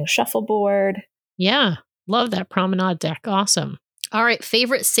or playing shuffleboard. Yeah. Love that promenade deck. Awesome. All right.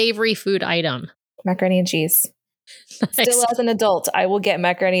 Favorite savory food item? Macaroni and cheese. Nice. Still as an adult, I will get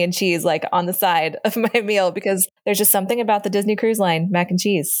macaroni and cheese on the side of my meal because there's just something about the Disney Cruise Line mac and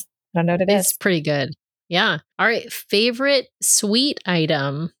cheese. I don't know what it is. It's pretty good. Yeah. All right. Favorite sweet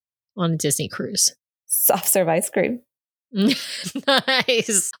item on a Disney cruise? Soft serve ice cream.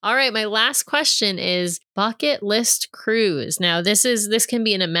 Nice. All right. My last question is bucket list cruise. Now, this can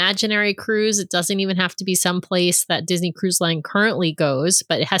be an imaginary cruise. It doesn't even have to be some place that Disney Cruise Line currently goes,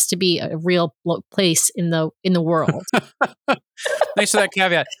 but it has to be a real place in the world. Thanks for that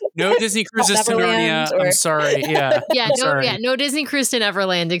caveat. No Disney cruises to Narnia. I'm sorry. Yeah. No Disney cruise to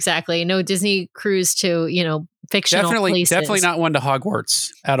Neverland. Exactly. No Disney cruise to, fictional places. Definitely not one to Hogwarts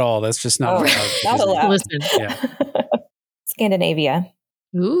at all. That's just not allowed. Not allowed. Listen. Yeah. Scandinavia.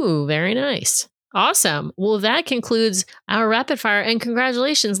 Ooh, very nice. Awesome. Well, that concludes our rapid fire. And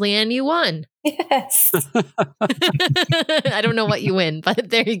congratulations, Leanne, you won. Yes. I don't know what you win, but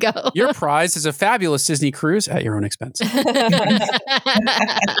there you go. Your prize is a fabulous Disney cruise at your own expense.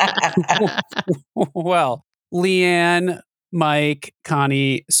 Well, Leanne, Mike,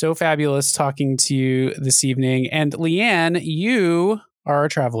 Connie, so fabulous talking to you this evening. And Leanne, you are a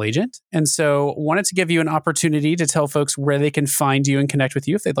travel agent. And so wanted to give you an opportunity to tell folks where they can find you and connect with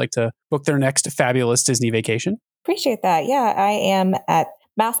you if they'd like to book their next fabulous Disney vacation. Appreciate that. Yeah, I am at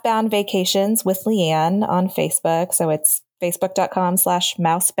Mousebound Vacations with Leanne on Facebook. So it's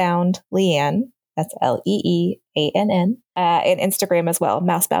facebook.com/mouseboundleanne. That's Leeann. And Instagram as well,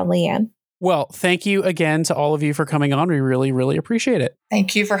 Mousebound Leanne. Well, thank you again to all of you for coming on. We really, really appreciate it.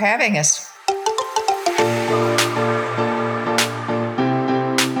 Thank you for having us.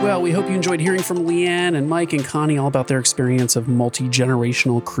 Well, we hope you enjoyed hearing from Leanne and Mike and Connie all about their experience of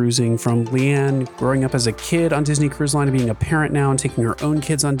multi-generational cruising, from Leanne growing up as a kid on Disney Cruise Line to being a parent now and taking her own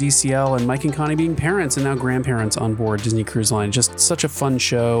kids on DCL, and Mike and Connie being parents and now grandparents on board Disney Cruise Line. Just such a fun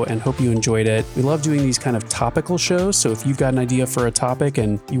show, and hope you enjoyed it. We love doing these kind of topical shows, so if you've got an idea for a topic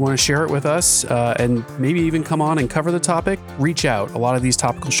and you want to share it with us and maybe even come on and cover the topic, reach out. A lot of these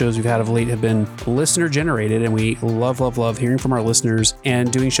topical shows we've had of late have been listener generated, and we love hearing from our listeners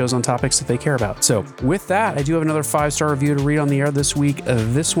and doing shows on topics that they care about. So with that, I do have another 5-star review to read on the air this week.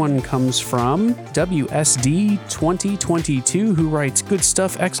 This one comes from WSD 2022, who writes, "Good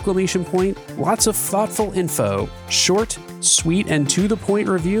stuff, exclamation point. Lots of thoughtful info. Short, sweet, and to the point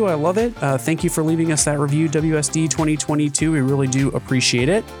review. I love it. Thank you for leaving us that review, WSD 2022. We really do appreciate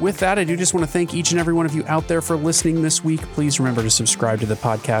it." With that, I do just want to thank each and every one of you out there for listening this week. Please remember to subscribe to the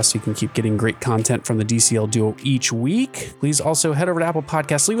podcast so you can keep getting great content from the DCL Duo each week. Please also head over to Apple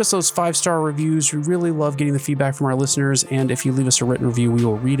Podcasts. Leave us those 5-star reviews. We really love getting the feedback from our listeners. And if you leave us a written review, we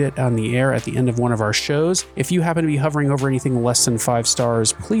will read it on the air at the end of one of our shows. If you happen to be hovering over anything less than 5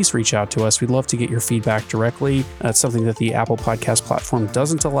 stars, please reach out to us. We'd love to get your feedback directly. That's something that the Apple Podcast platform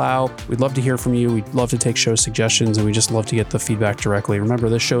doesn't allow. We'd love to hear from you. We'd love to take show suggestions, and we just love to get the feedback directly. Remember,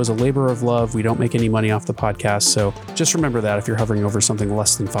 this show is a labor of love. We don't make any money off the podcast, so just remember that if you're hovering over something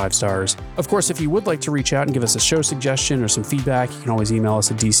less than 5 stars. Of course, if you would like to reach out and give us a show suggestion or some feedback, you can always email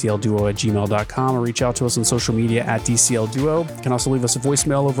us at dclduo@gmail.com or reach out to us on social media at DCLDuo. You can also leave us a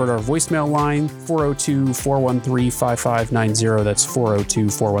voicemail over at our voicemail line, 402-413-5590. That's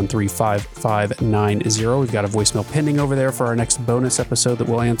 402-413-5590. We've got a voicemail pending over there for our next bonus episode that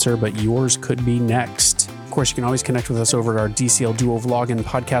we'll answer, but yours could be next. Of course, you can always connect with us over at our DCL Duo Vlog and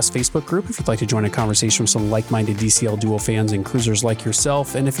Podcast Facebook group if you'd like to join a conversation with some like-minded DCL Duo fans and cruisers like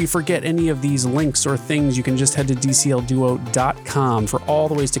yourself. And if you forget any of these links or things, you can just head to DCLDuo.com for all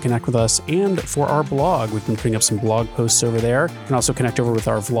the ways to connect with us and for our blog. We've been putting up some blog posts over there. You can also connect over with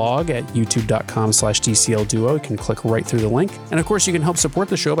our vlog at youtube.com/DCLDuo. You can click right through the link. And of course, you can help support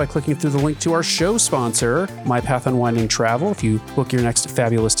the show by clicking through the link to our show sponsor, My Path Unwinding Travel. If you book your next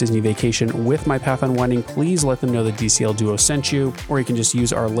fabulous Disney vacation with My Path Unwinding, please let them know that DCL Duo sent you, or you can just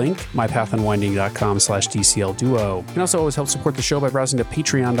use our link, mypathunwinding.com/DCLDuo. You can also always help support the show by browsing to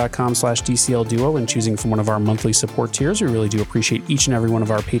patreon.com/DCLDuo and choosing from one of our monthly support tiers. We really do appreciate each and every one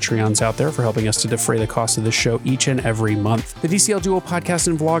of our Patreons out there for helping us to defray the cost of this show each and every month. The DCL Duo podcast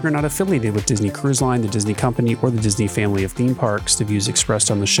and vlog are not affiliated with Disney Cruise Line, the Disney Company, or the Disney family of theme parks. The views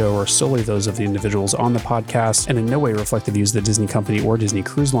expressed on the show are solely those of the individuals on the podcast and in no way reflect the views of the Disney Company or Disney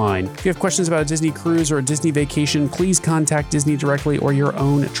Cruise Line. If you have questions about a Disney cruise or a Disney vacation, please contact Disney directly or your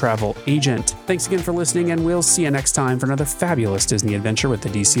own travel agent. Thanks again for listening, and we'll see you next time for another fabulous Disney adventure with the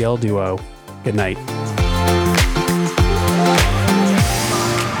DCL Duo. Good night.